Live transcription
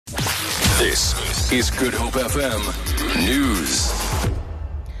This is Good Hope FM News.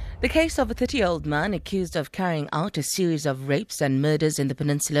 The case of a 30-year-old man accused of carrying out a series of rapes and murders in the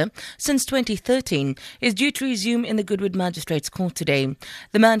Peninsula since 2013 is due to resume in the Goodwood Magistrate's court today.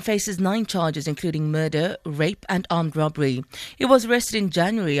 The man faces 9 charges including murder, rape and armed robbery. He was arrested in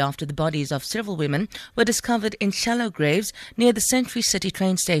January after the bodies of several women were discovered in shallow graves near the Century City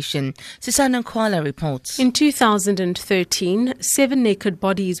train station. Susanna Nkwala reports. In 2013, 7 naked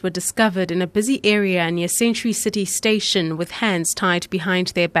bodies were discovered in a busy area near Century City station with hands tied behind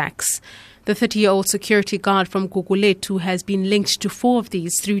their backs. The 30-year-old security guard from Goodwood has been linked to 4 of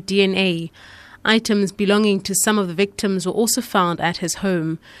these through DNA. Items belonging to some of the victims were also found at his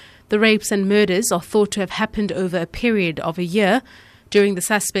home. The rapes and murders are thought to have happened over a period of a year. During the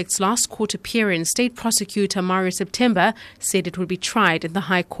suspect's last court appearance, State Prosecutor Mario September said it would be tried in the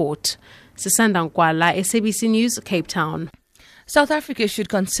High Court. Susanna Nkwala, SABC News, Cape Town. South Africa should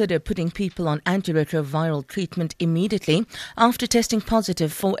consider putting people on antiretroviral treatment immediately after testing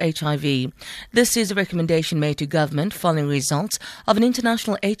positive for HIV. This is a recommendation made to government following results of an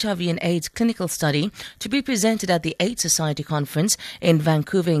international HIV and AIDS clinical study to be presented at the AIDS Society conference in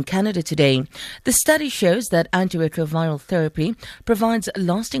Vancouver in Canada today. The study shows that antiretroviral therapy provides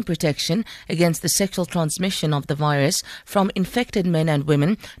lasting protection against the sexual transmission of the virus from infected men and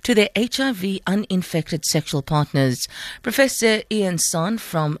women to their HIV uninfected sexual partners. Professor Ian Son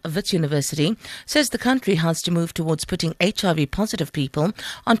from Wits University says the country has to move towards putting HIV-positive people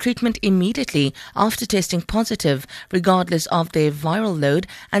on treatment immediately after testing positive, regardless of their viral load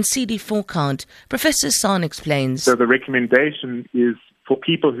and CD4 count. Professor Son explains. So the recommendation is for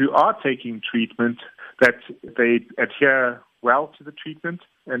people who are taking treatment that they adhere well to the treatment,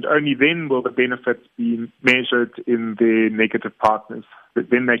 and only then will the benefits be measured in their negative partners.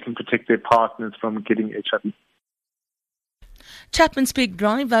 But then they can protect their partners from getting HIV. Chapman's Peak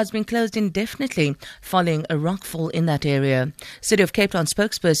Drive has been closed indefinitely following a rockfall in that area. City of Cape Town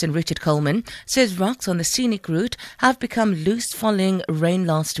spokesperson Richard Coleman says rocks on the scenic route have become loose following rain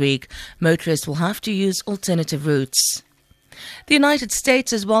last week. Motorists will have to use alternative routes. The United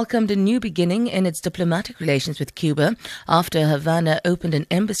States has welcomed a new beginning in its diplomatic relations with Cuba after Havana opened an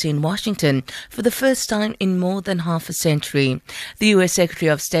embassy in Washington for the first time in more than half a century. The U.S. Secretary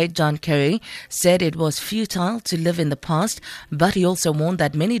of State John Kerry said it was futile to live in the past, but he also warned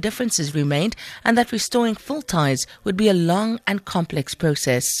that many differences remained and that restoring full ties would be a long and complex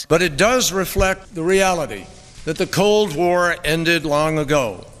process. But it does reflect the reality that the Cold War ended long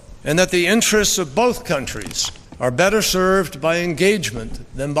ago and that the interests of both countries are better served by engagement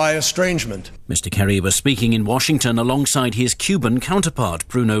than by estrangement. Mr. Kerry was speaking in Washington alongside his Cuban counterpart,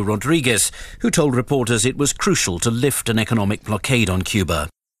 Bruno Rodriguez, who told reporters it was crucial to lift an economic blockade on Cuba.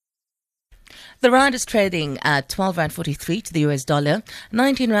 The rand is trading at R12.43 to the US dollar,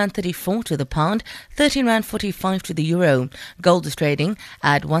 R19.34 to the pound, R13.45 to the euro. Gold is trading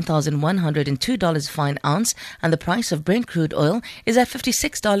at $1,102 a fine ounce, and the price of Brent crude oil is at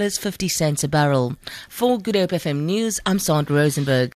 $56.50 a barrel. For Good Hope FM News, I'm Sandra Rosenberg.